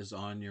whatever is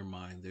on your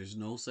mind. There's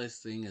no such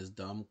thing as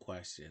dumb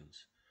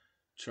questions.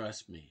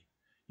 Trust me.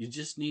 You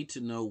just need to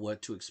know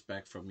what to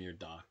expect from your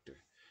doctor.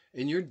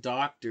 And your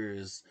doctor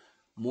is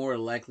more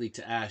likely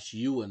to ask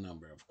you a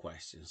number of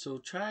questions. So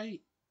try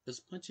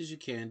as much as you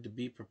can to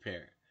be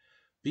prepared.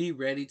 Be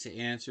ready to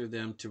answer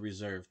them, to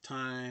reserve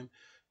time,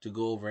 to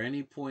go over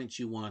any points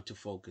you want to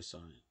focus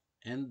on.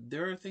 And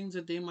there are things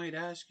that they might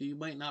ask you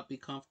might not be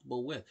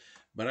comfortable with.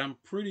 But I'm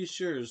pretty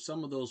sure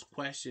some of those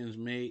questions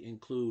may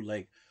include,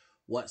 like,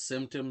 what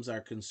symptoms are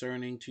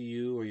concerning to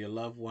you or your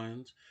loved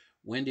ones?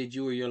 When did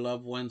you or your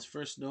loved ones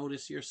first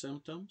notice your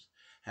symptoms?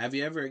 Have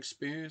you ever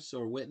experienced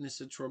or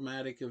witnessed a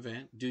traumatic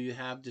event? Do you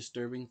have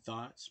disturbing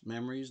thoughts,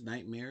 memories,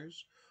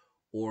 nightmares,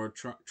 or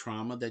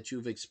trauma that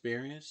you've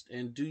experienced?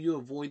 And do you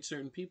avoid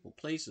certain people,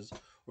 places,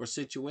 or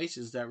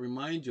situations that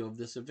remind you of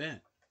this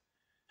event?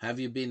 Have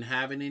you been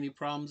having any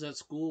problems at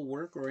school,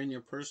 work, or in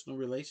your personal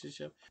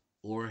relationship?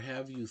 Or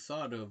have you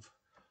thought of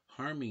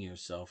harming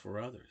yourself or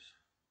others?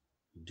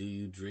 Do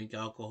you drink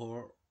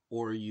alcohol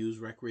or use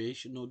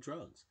recreational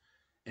drugs?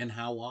 And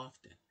how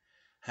often?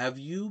 Have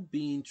you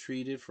been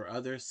treated for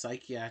other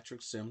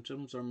psychiatric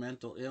symptoms or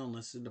mental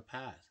illness in the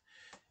past?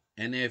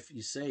 And if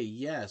you say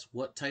yes,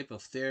 what type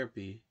of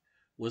therapy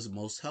was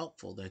most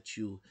helpful that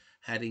you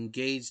had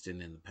engaged in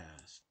the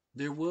past?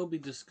 There will be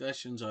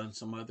discussions on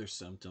some other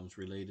symptoms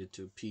related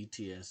to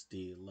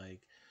PTSD,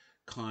 like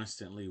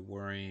constantly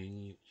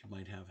worrying. You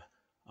might have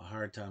a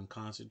hard time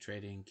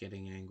concentrating,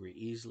 getting angry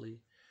easily,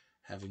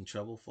 having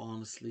trouble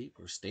falling asleep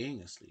or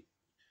staying asleep,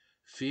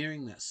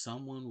 fearing that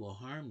someone will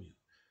harm you.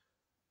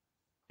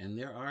 And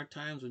there are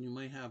times when you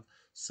might have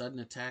sudden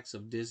attacks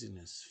of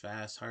dizziness,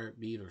 fast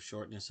heartbeat, or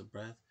shortness of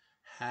breath,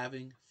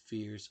 having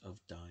fears of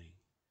dying.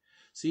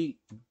 See,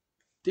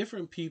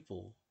 different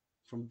people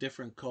from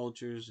different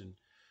cultures and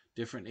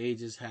different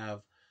ages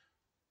have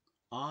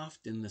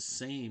often the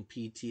same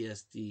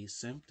PTSD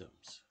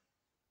symptoms,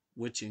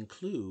 which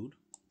include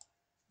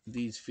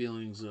these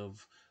feelings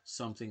of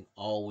something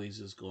always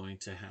is going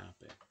to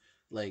happen.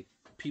 Like,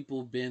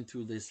 people who've been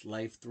through this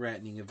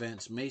life-threatening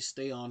events may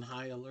stay on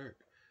high alert.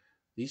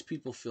 These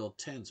people feel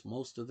tense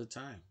most of the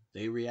time.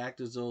 They react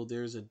as though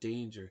there's a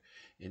danger.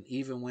 And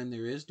even when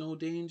there is no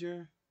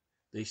danger,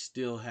 they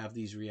still have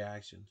these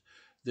reactions.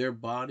 Their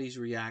bodies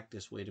react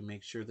this way to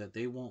make sure that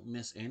they won't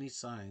miss any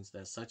signs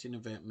that such an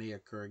event may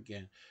occur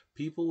again.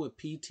 People with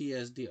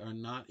PTSD are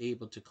not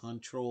able to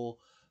control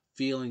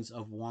feelings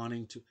of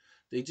wanting to,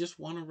 they just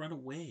want to run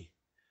away.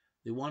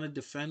 They want to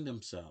defend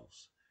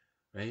themselves,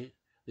 right?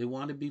 They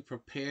want to be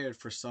prepared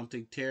for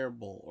something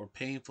terrible or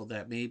painful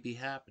that may be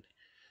happening.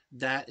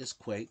 That is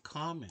quite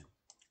common.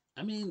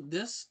 I mean,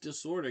 this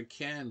disorder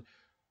can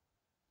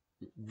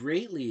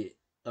greatly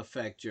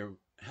affect your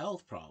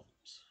health problems,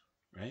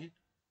 right?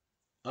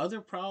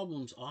 Other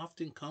problems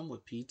often come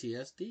with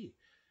PTSD.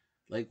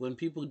 Like when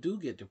people do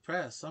get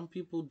depressed, some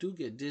people do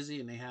get dizzy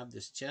and they have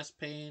this chest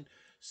pain,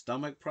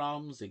 stomach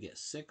problems, they get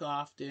sick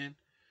often.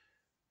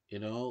 You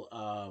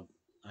know,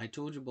 I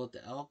told you about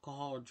the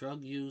alcohol or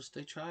drug use.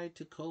 They try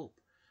to cope.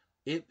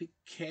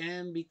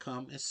 Can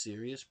become a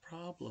serious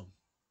problem,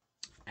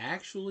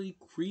 actually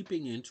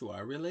creeping into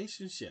our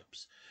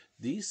relationships.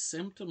 These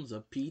symptoms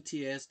of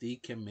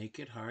PTSD can make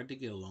it hard to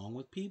get along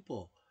with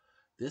people.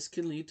 This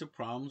can lead to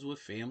problems with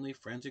family,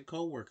 friends, and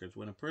coworkers.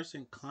 When a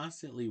person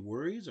constantly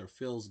worries or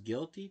feels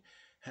guilty,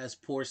 has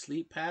poor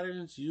sleep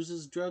patterns,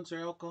 uses drugs or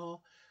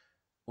alcohol,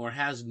 or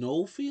has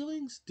no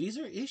feelings, these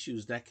are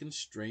issues that can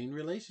strain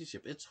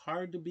relationship. It's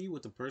hard to be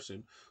with a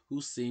person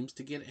who seems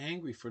to get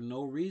angry for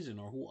no reason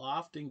or who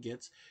often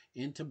gets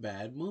into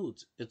bad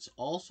moods. It's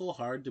also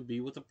hard to be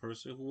with a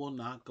person who will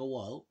not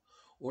go out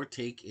or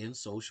take in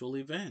social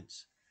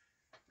events.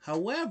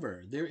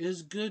 However, there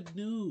is good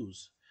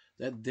news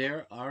that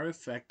there are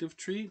effective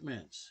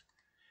treatments.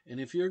 And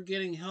if you're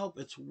getting help,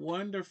 it's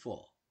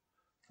wonderful,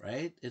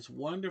 right? It's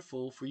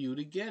wonderful for you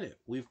to get it.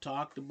 We've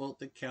talked about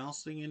the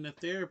counseling and the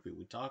therapy.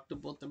 We talked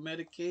about the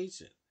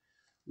medication.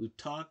 We've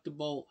talked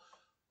about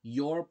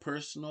your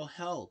personal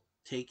health,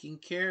 taking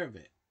care of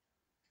it.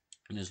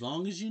 And as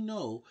long as you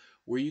know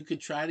where you could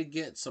try to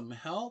get some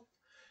help,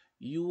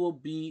 you will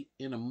be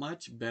in a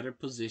much better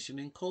position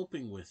in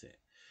coping with it.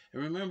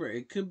 And remember,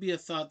 it could be a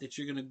thought that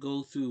you're going to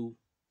go through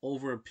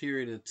over a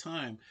period of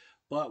time,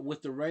 but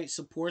with the right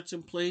supports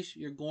in place,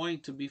 you're going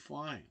to be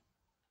fine,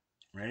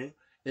 right?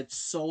 It's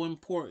so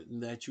important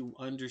that you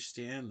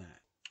understand that.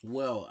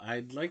 Well,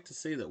 I'd like to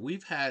say that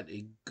we've had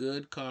a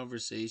good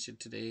conversation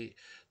today.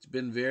 It's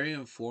been very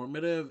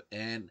informative.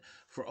 And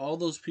for all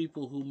those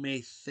people who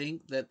may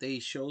think that they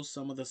show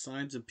some of the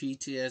signs of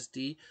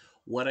PTSD,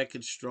 what I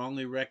could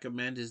strongly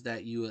recommend is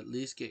that you at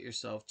least get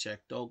yourself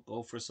checked out,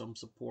 go for some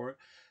support,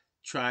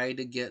 try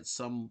to get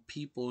some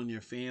people in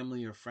your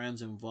family or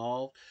friends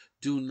involved.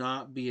 Do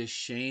not be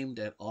ashamed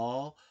at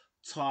all.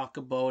 Talk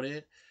about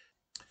it.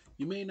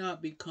 You may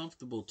not be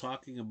comfortable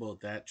talking about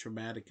that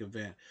traumatic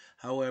event.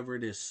 However,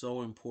 it is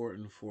so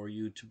important for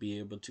you to be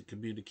able to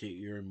communicate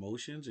your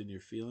emotions and your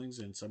feelings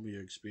and some of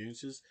your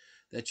experiences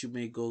that you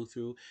may go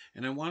through.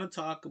 And I want to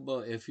talk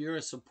about, if you're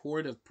a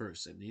supportive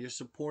person, you're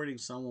supporting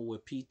someone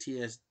with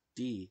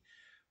PTSD,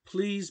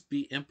 please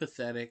be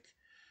empathetic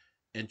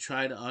and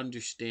try to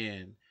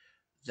understand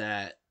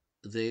that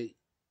they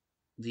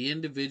the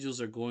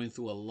individuals are going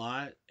through a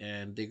lot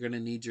and they're going to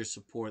need your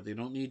support. They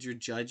don't need your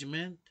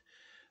judgment.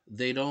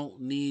 They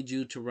don't need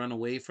you to run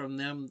away from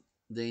them.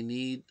 They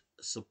need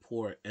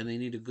support and they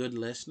need a good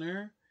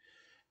listener.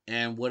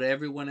 And what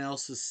everyone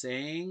else is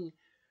saying,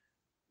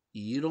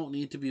 you don't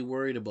need to be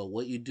worried about.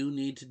 What you do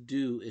need to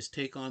do is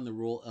take on the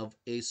role of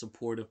a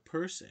supportive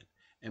person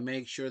and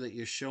make sure that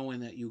you're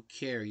showing that you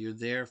care. You're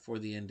there for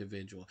the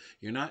individual.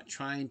 You're not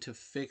trying to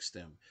fix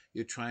them,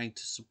 you're trying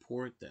to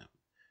support them.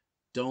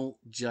 Don't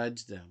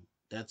judge them.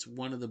 That's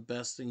one of the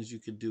best things you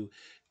could do,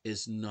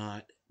 is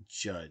not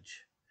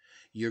judge.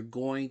 You're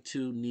going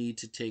to need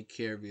to take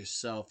care of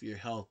yourself, your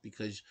health,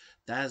 because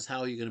that's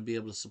how you're going to be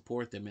able to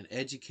support them, and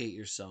educate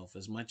yourself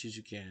as much as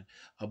you can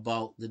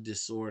about the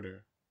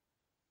disorder,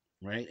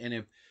 right? And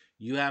if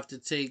you have to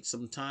take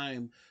some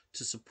time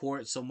to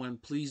support someone,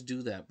 please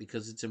do that,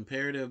 because it's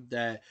imperative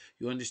that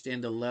you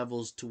understand the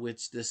levels to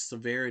which this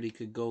severity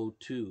could go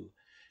to,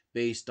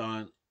 based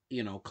on,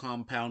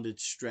 compounded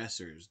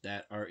stressors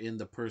that are in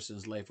the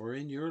person's life or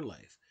in your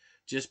life.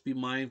 Just be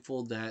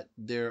mindful that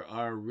there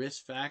are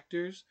risk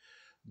factors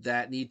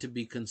that need to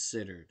be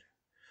considered.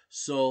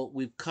 So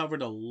we've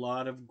covered a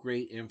lot of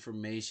great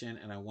information,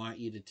 and I want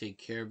you to take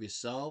care of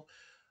yourself,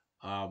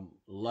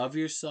 love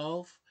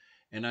yourself,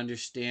 and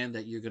understand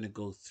that you're going to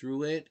go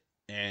through it,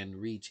 and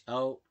reach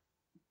out,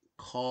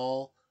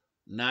 call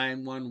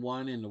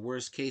 911 in the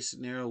worst case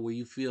scenario where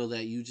you feel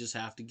that you just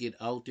have to get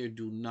out there.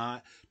 Do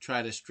not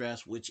try to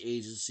stress which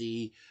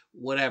agency,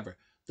 whatever.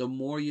 The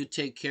more you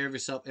take care of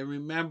yourself, and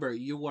remember,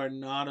 you are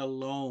not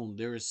alone.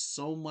 There is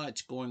so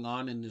much going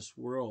on in this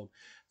world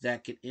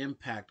that can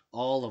impact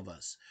all of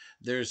us.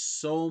 There's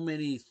so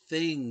many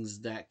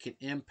things that can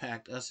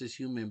impact us as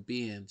human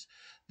beings,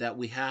 that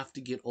we have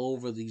to get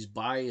over these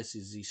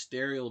biases, these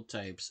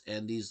stereotypes,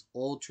 and these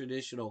old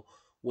traditional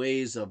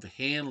ways of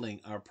handling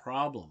our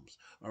problems,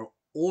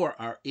 or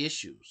our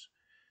issues.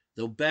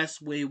 The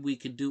best way we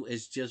can do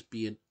is just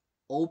being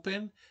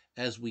open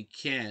as we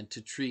can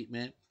to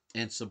treatment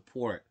and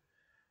support,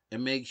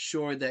 and make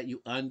sure that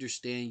you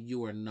understand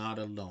you are not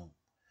alone.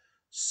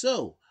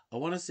 So, I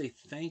want to say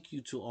thank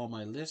you to all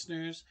my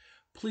listeners.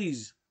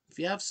 Please, if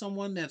you have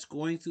someone that's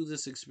going through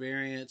this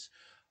experience,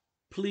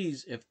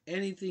 please, if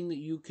anything that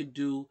you could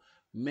do,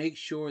 make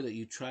sure that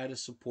you try to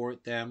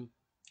support them.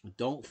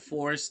 Don't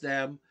force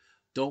them.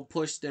 Don't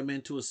push them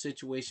into a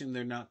situation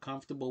they're not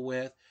comfortable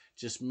with.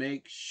 Just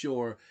make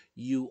sure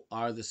you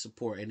are the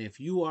support. And if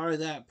you are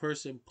that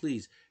person,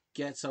 please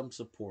get some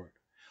support.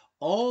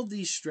 All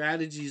these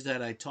strategies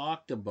that I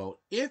talked about,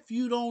 if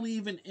you don't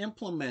even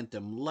implement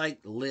them, like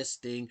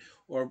listing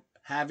or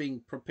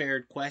having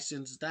prepared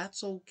questions,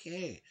 that's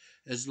okay,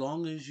 as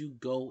long as you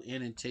go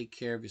in and take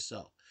care of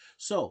yourself.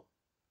 So,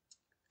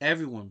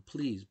 everyone,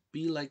 please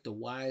be like the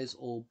wise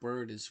old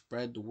bird and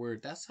spread the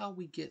word. That's how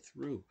we get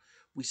through.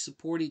 We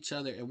support each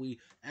other, and we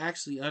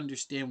actually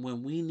understand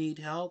when we need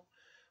help,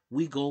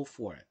 we go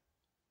for it.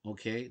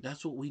 Okay?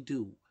 That's what we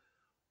do,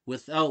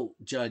 without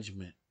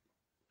judgment.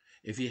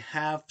 If you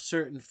have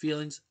certain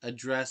feelings,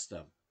 address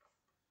them.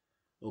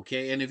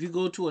 Okay? And if you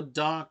go to a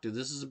doctor,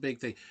 this is a big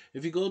thing.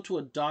 If you go to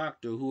a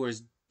doctor who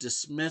is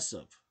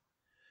dismissive,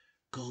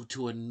 go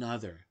to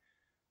another.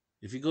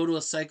 If you go to a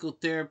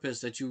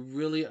psychotherapist that you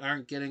really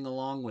aren't getting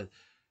along with,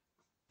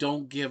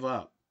 don't give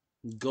up.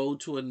 Go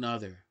to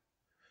another.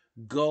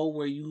 Go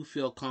where you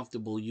feel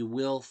comfortable. You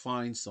will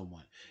find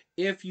someone.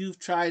 If you've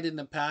tried in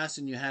the past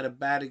and you had a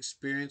bad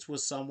experience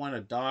with someone, a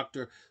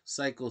doctor,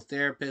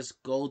 psychotherapist,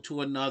 go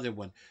to another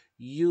one.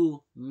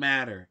 You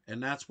matter.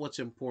 And that's what's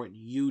important.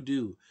 You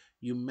do.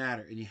 You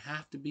matter. And you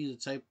have to be the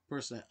type of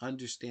person that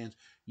understands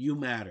you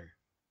matter.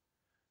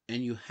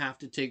 And you have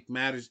to take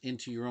matters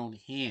into your own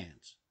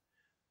hands.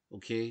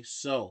 Okay?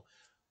 So,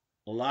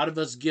 a lot of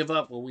us give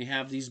up when we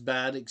have these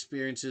bad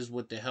experiences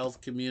with the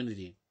health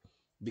community,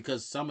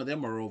 because some of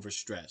them are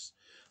overstressed.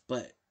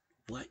 But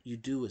what you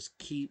do is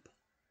keep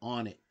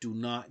on it. Do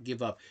not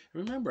give up.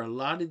 Remember, a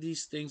lot of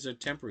these things are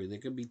temporary. They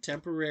can be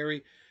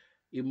temporary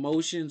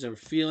emotions or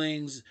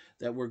feelings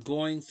that we're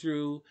going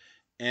through.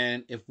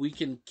 And if we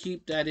can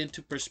keep that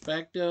into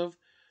perspective,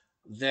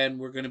 then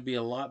we're going to be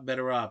a lot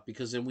better off,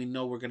 because then we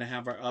know we're going to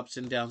have our ups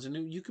and downs,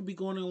 and you could be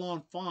going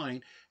along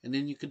fine, and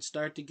then you could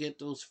start to get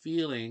those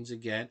feelings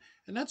again,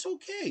 and that's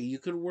okay. You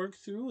could work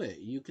through it.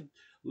 You could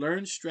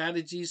learn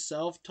strategies,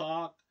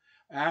 self-talk,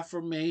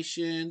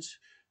 affirmations,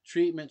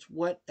 treatments,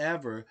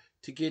 whatever,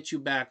 to get you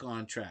back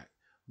on track.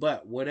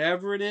 But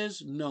whatever it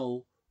is,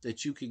 know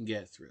that you can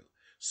get through.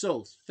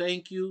 So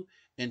thank you,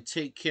 and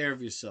take care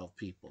of yourself,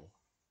 people.